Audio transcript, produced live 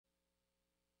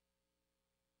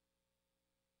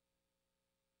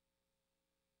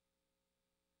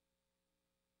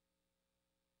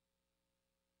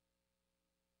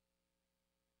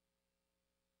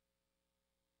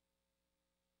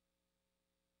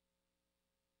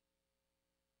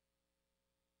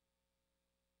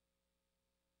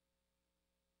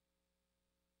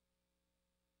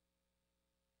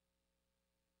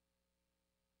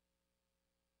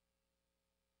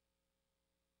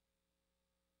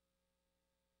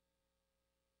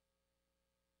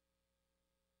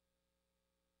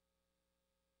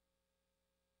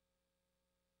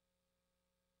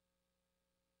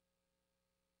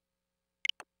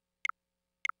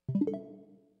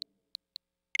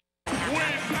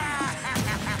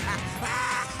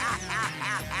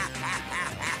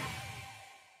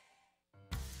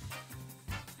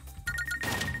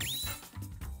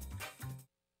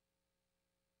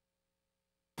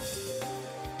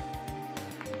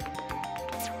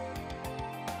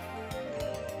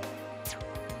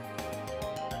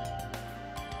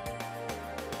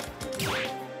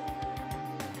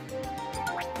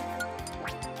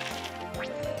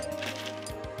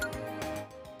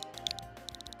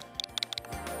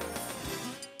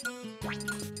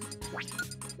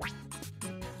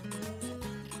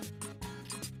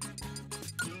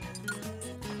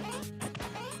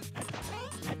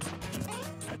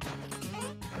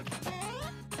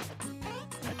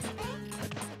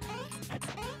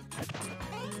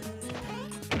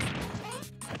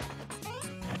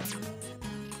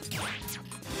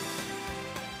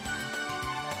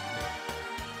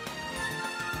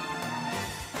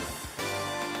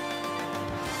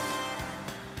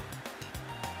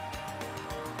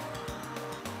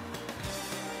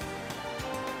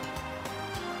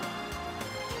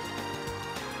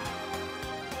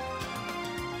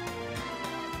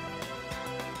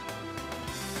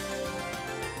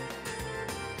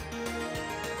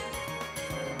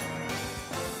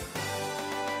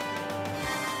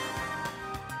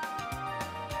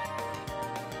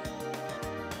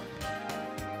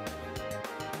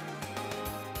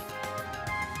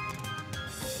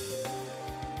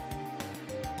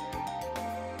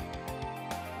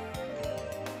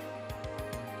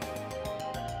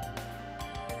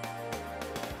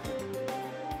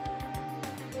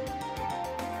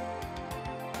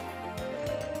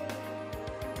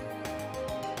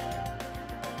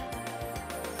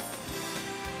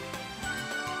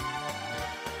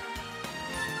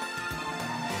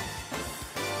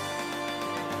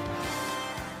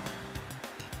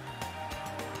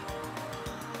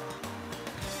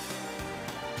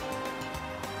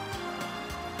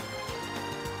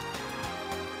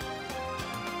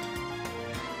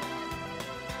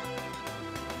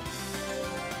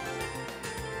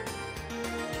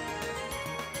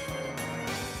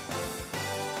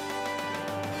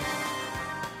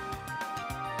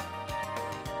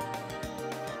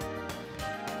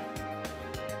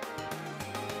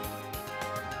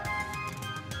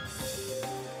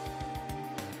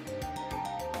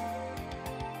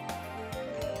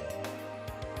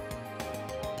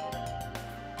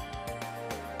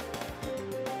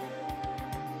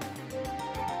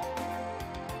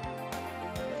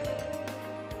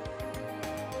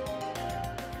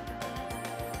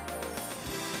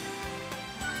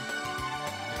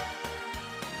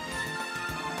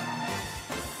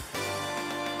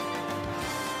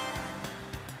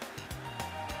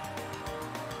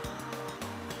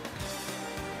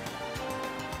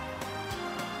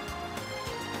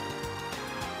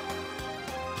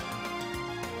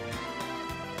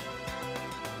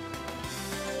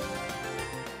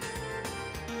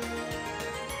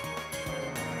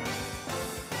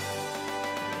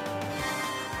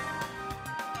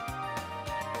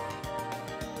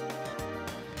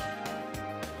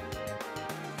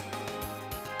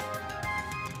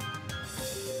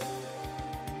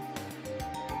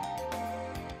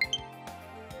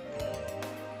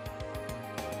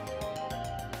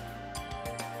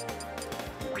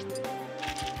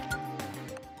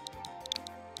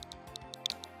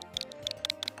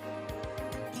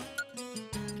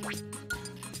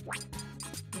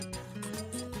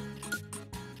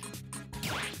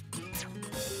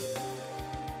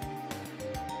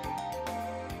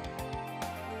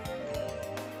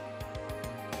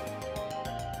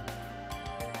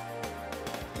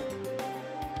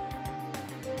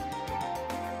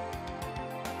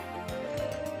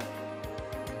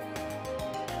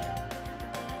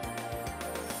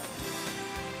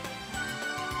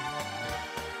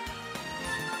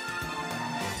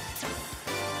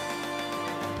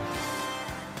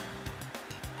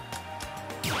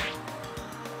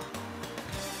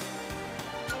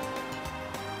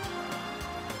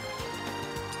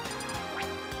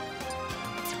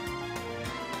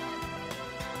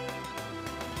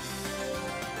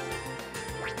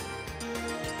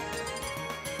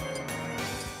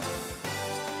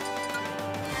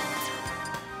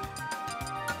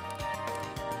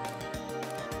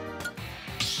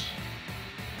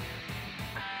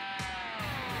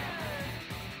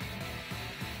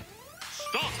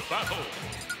Stop battle!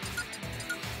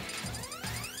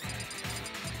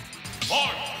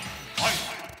 MARTH, fight!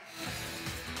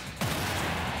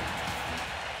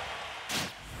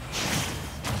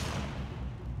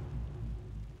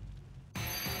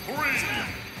 3,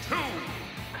 2,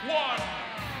 1,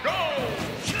 go!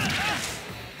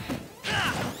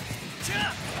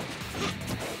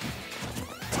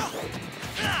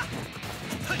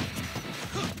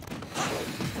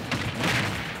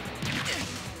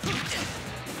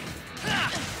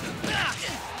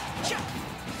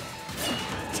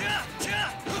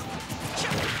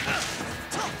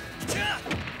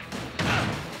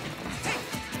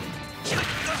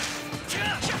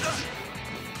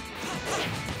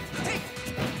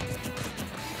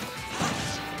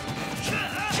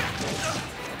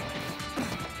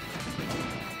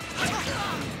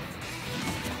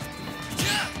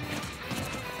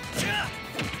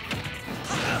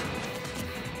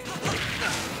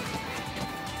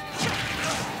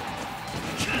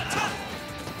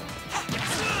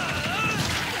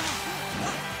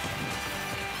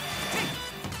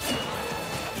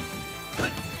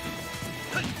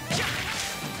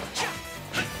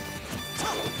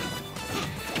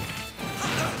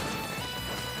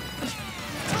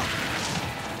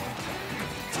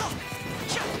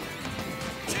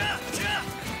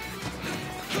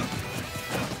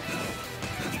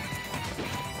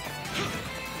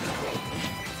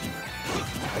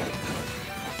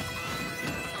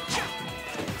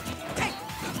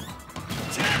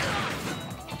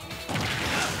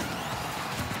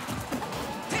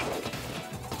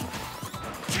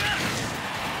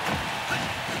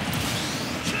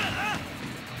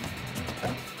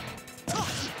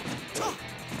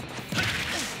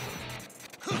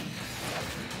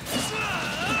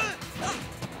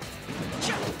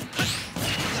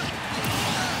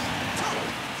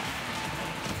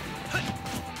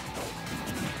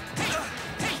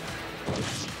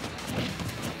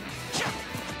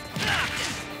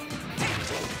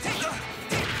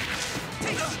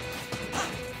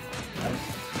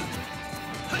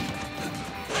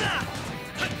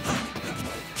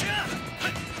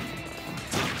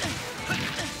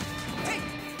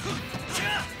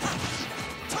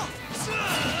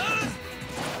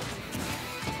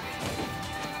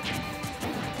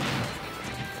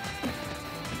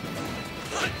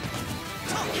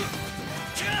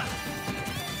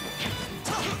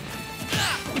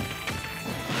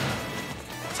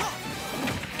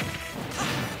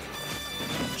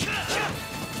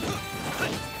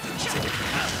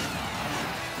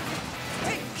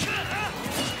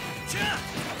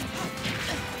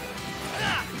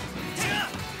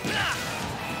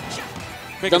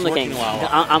 Pick Dumb is working looking. well.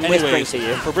 I'm whispering Anyways, to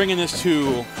you. We're bringing this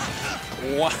to.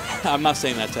 I'm not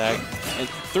saying that tag. And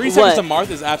 30 seconds to Marth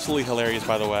is absolutely hilarious,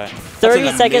 by the way.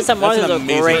 30 seconds to Marth is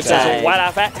a great tag. What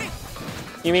a fact.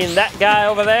 You mean that guy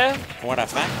over there? What a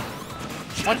fact.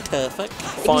 What the fuck?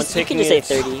 Fawn taking just say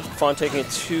 30. Fawn taking it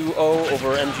 2-0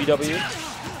 over MGW.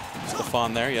 It's the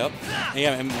Fawn there, yep. And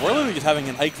yeah, and we're literally just having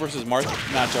an Ike versus Marth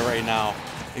matchup right now.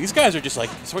 And these guys are just like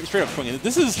straight up swinging.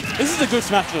 This is a good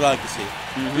Smash that I like to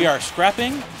see. We are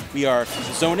scrapping, we are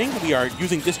zoning, we are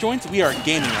using disjoints, we are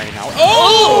gaming right now.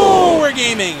 Oh, we're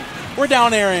gaming. We're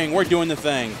down airing. We're doing the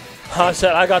thing. I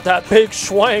said I got that big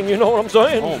swing, you know what I'm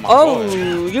saying? Oh my Oh,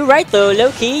 God. you're right though,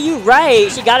 low-key, you're right.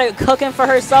 She got it cooking for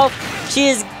herself. She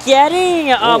is getting,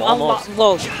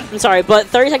 well, I'm sorry, but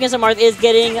 30 seconds to Marth is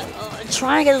getting,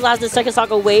 trying to get the second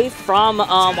stock away from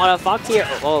Wata Fox here.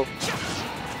 Oh.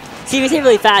 See, we say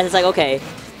really fast, it's like, okay.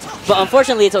 But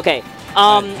unfortunately, it's okay.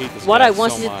 What I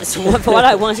want to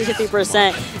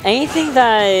 53%. Anything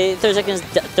that 30 seconds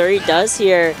 30 does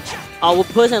here will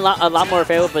put us in a lot more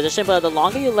favorable position, but the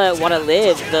longer you let Wata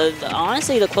live,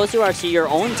 honestly, the closer you are to your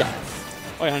own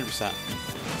death. Oh, 100%.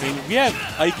 I mean, we have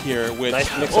Ike here with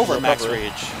over max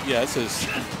rage. Yeah, this is.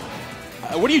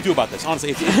 What do you do about this? Honestly,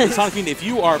 if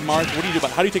you are Marth, what do you do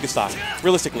about? How do you take a stock?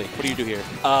 Realistically, what do you do here?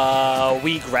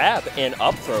 We grab and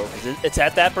up throw. It's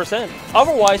at that percent.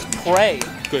 Otherwise, pray.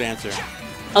 Good answer.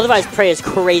 Otherwise, pray is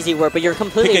crazy work, but you're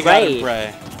completely Pick a right. guy and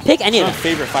pray. Pick any of My them.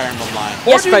 favorite Fire Emblem line.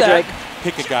 Yes, Frederick.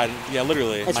 Pick a guy. Yeah,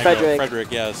 literally. It's My Frederick. hero,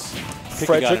 Frederick, yes. Pick a guy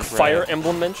Frederick and pray. Fire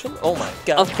Emblem mention? Oh my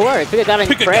God. Of course, pick a god and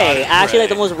Pick a pray. god and Actually, like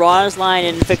pray. the most rawest line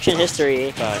in fiction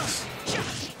history. Facts.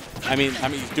 I mean,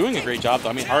 he's doing a great job though.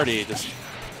 I mean, Hardy just.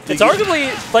 It's arguably,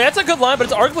 like, that's a good line, but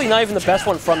it's arguably not even the best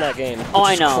one from that game. Oh, which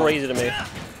I is know. crazy to me.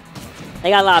 They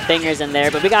got a lot of bangers in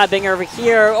there, but we got a banger over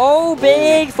here. Oh,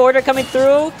 big forwarder coming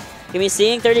through. Give me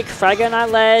seeing 30 fragger on that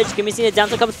ledge. Give me seeing the down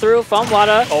to come through from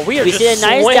Wata. Oh, we are see a just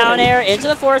nice swinging. down air into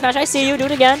the forward smash. I see you. Do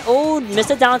it again. Oh, missed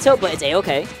a down tilt, but it's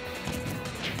A-okay.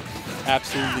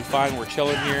 Absolutely fine. We're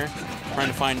chilling here, trying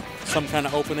to find some kind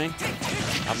of opening.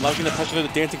 I'm liking the pressure of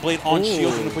the Dancing Blade on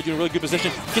shield. Going to put you in a really good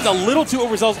position. Gets a little too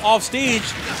overzealous off stage,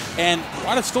 and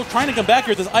Wata's still trying to come back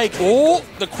here with this Ike. Oh,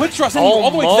 the quick thrust all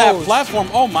the way to that platform.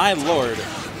 Oh my lord.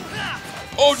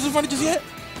 Oh, doesn't find it just yet.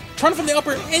 Trying to find the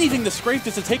upper anything to scrape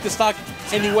this to take the stock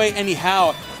anyway,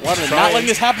 anyhow. Wata not letting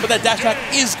this happen, but that dash attack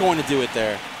is going to do it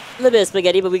there. A little bit of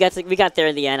spaghetti, but we got there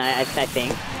in the end, I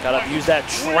think. Gotta use that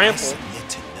trample.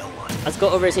 Let's go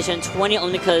over to station 20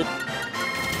 only because.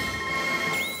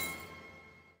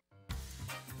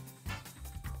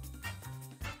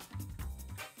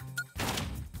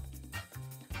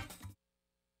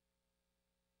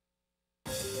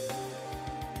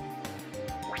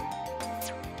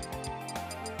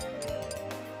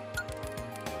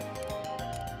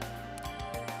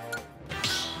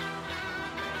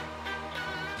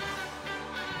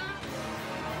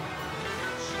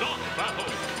 Stop battle.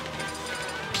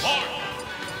 Marth.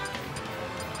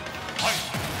 Fight.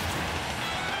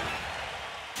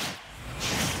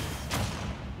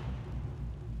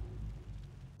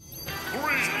 3,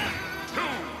 2,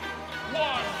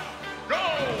 1, go!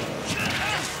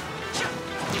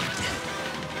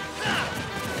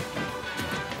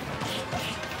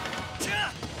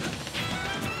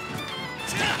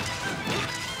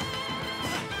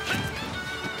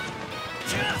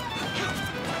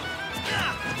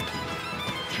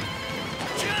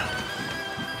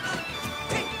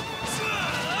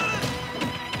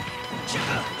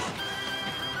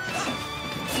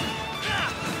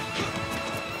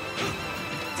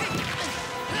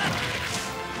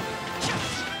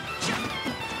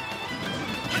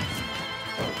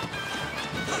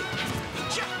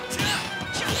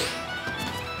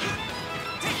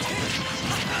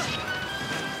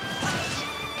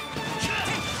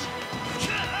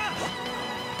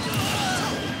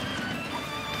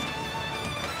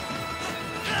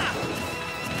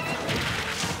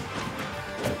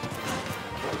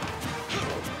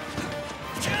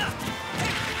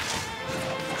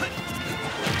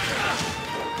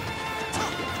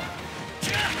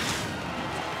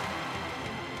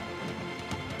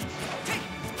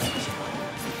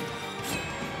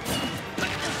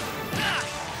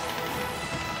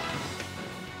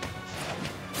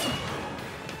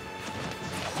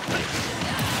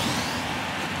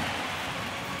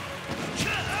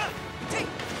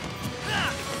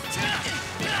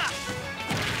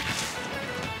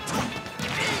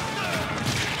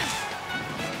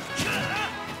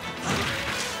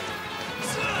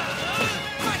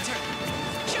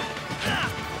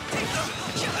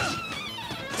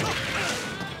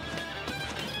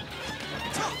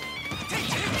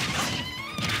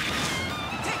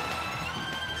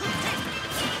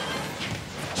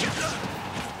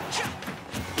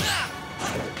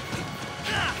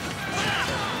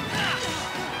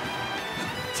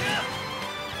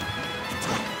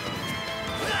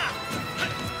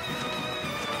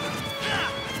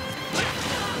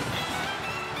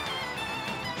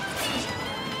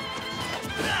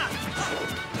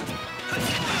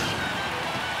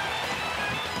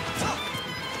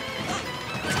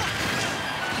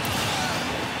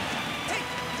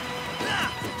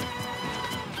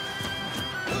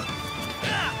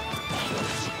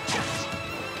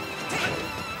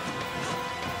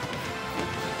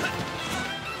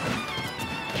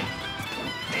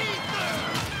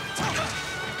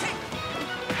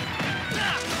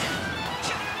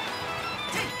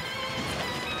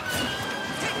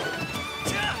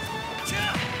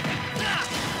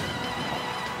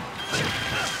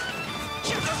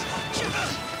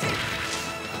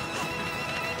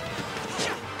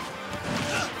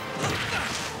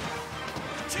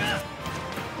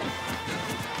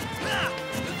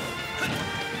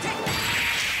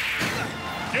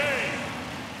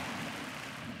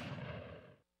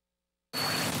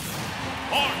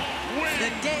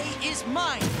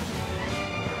 mine.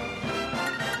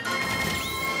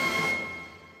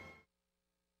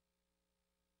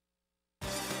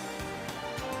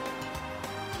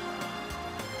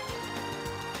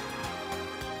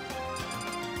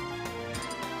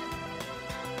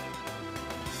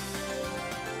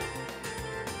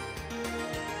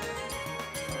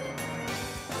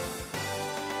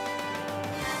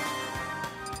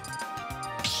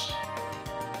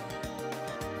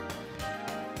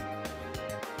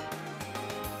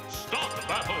 Start the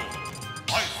battle.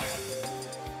 Fight.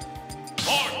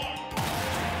 Marth.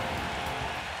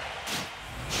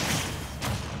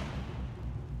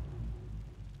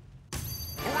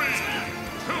 3,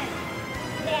 2,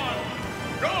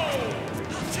 1, go!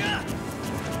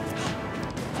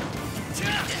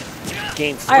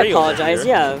 Game 3 I over apologize.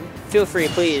 here. Yeah, feel free,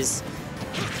 please.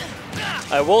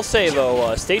 I will say,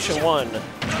 though, Station 1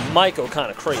 might go kind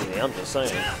of crazy, I'm just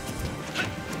saying.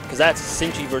 Because that's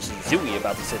Sinchi versus Zooey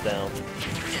about to sit down.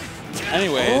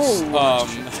 Anyways,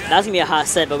 That's gonna be a hot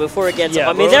set, but before it gets Yeah,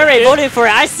 up, I mean, well, they're already voting for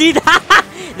it. I see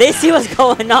that. They see what's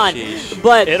going on. Sheesh.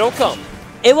 But It'll come.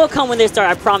 it will come when they start,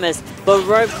 I promise. But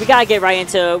we gotta get right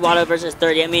into Wata versus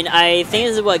 30. I mean, I think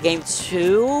this is what, game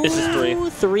 2? This is 3.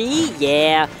 3?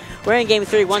 Yeah. We're in game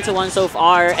 3, 1-1 so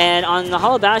far, and on the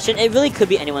Hollow Bastion, it really could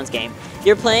be anyone's game.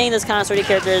 You're playing this kind of sort of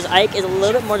characters. Ike is a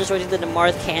little bit more disjointed than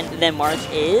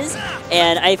Marth is,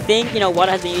 and I think, you know, Wata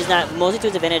has been using that mostly to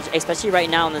his advantage, especially right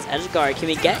now on this edge guard. Can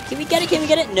we get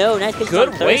it? No, nice patience Good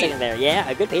on 30 wait. seconds there. Yeah,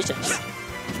 a good patience.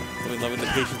 really loving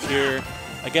the patience here.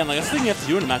 Again, like that's the thing you have to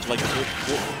do in a match. Like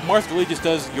Marth really just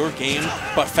does your game,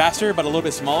 but faster, but a little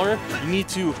bit smaller. You need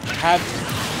to have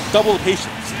double the patience.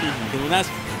 And when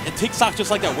and take stock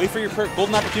just like that. Wait for your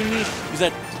golden opportunity. Use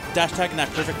that dash tag and that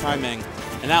perfect timing.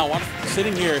 And now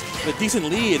sitting here with a decent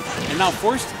lead, and now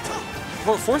forcing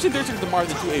 30 seconds to Marth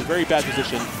into a very bad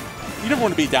position. You never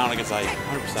want to be down against Ike,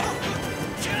 100%.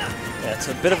 Yeah, it's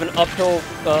a bit of an uphill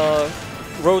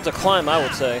road to climb, I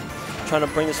would say. Trying to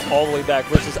bring this all the way back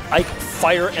versus Ike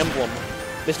Fire Emblem,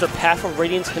 Mr. Path of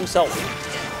Radiance himself.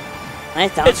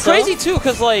 Nice down It's crazy too,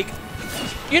 because like,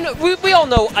 you know, we all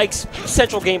know Ike's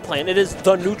central game plan. It is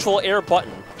the neutral air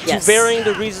button. Yes.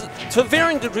 To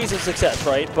varying degrees of success,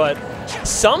 right? But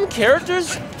some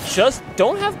characters just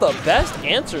don't have the best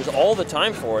answers all the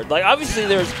time for it. Like obviously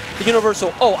there's the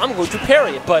universal, oh, I'm going to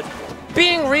parry it, but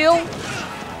being real,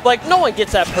 like no one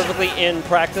gets that perfectly in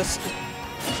practice.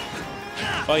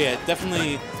 Oh yeah,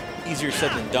 definitely easier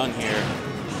said than done here.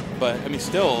 But I mean,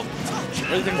 still,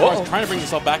 everything was trying to bring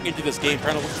himself back into this game,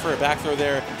 trying to look for a back throw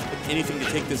there, anything to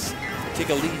take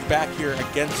a lead back here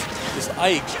against this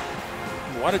Ike.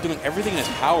 Wata doing everything in his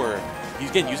power. He's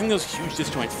again using those huge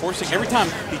disjoints, forcing every time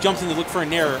he jumps in to look for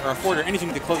an air or a forward or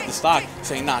anything to close the stock,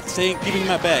 saying not, giving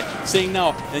him a bet, saying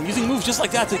no, and then using moves just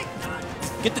like that to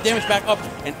get the damage back up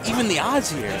and even the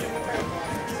odds here.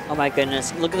 Oh my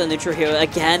goodness, look at the neutral here.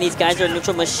 Again, these guys are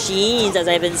neutral machines, as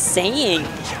I've been saying.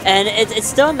 And it's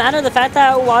still a matter of the fact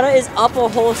that Wata is up a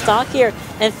whole stock here.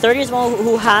 And 30 is one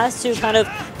who has to kind of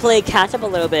play catch up a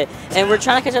little bit. And we're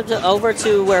trying to catch up over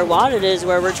to where Wata is,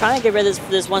 where we're trying to get rid of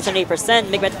this 178%,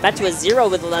 make it back to a 0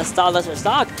 with lesser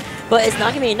stock. But it's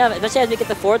not going to be enough, especially as we get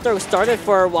the forward throw started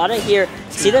for Wata here.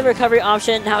 See the recovery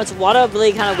option. Now it's Wata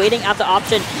really kind of waiting out the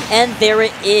option. And there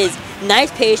it is.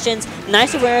 Nice patience,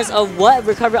 nice awareness of what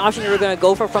recovery option you were going to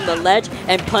go for from the ledge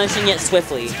and punching it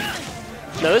swiftly.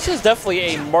 Now this is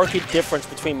definitely a marked difference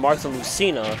between Marth and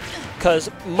Lucina, because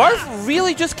Marth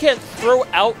really just can't throw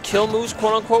out kill moves,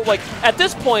 quote unquote. Like at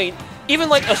this point, even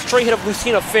like a straight hit of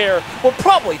Lucina fair will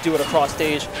probably do it across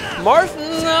stage. Marth,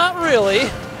 not really.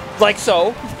 Like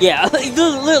so. Yeah,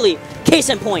 literally, case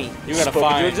in point. You gotta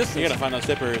find those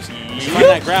zippers. You find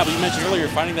that grab you mentioned earlier,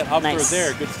 finding that up throw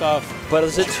there, good stuff. But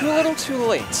is it too little too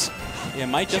late? Yeah, it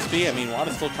might just be. I mean,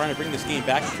 Wata's still trying to bring this game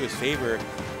back into his favor.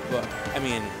 But, I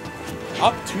mean,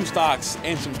 up 2 stocks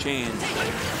and some change.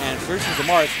 And versus the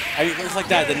Marth, I mean, it's like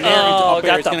that. The nair into up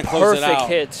air is going to close it out.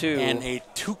 Hit too. And a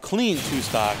clean 2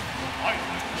 stock.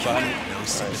 But,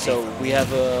 so we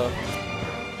have a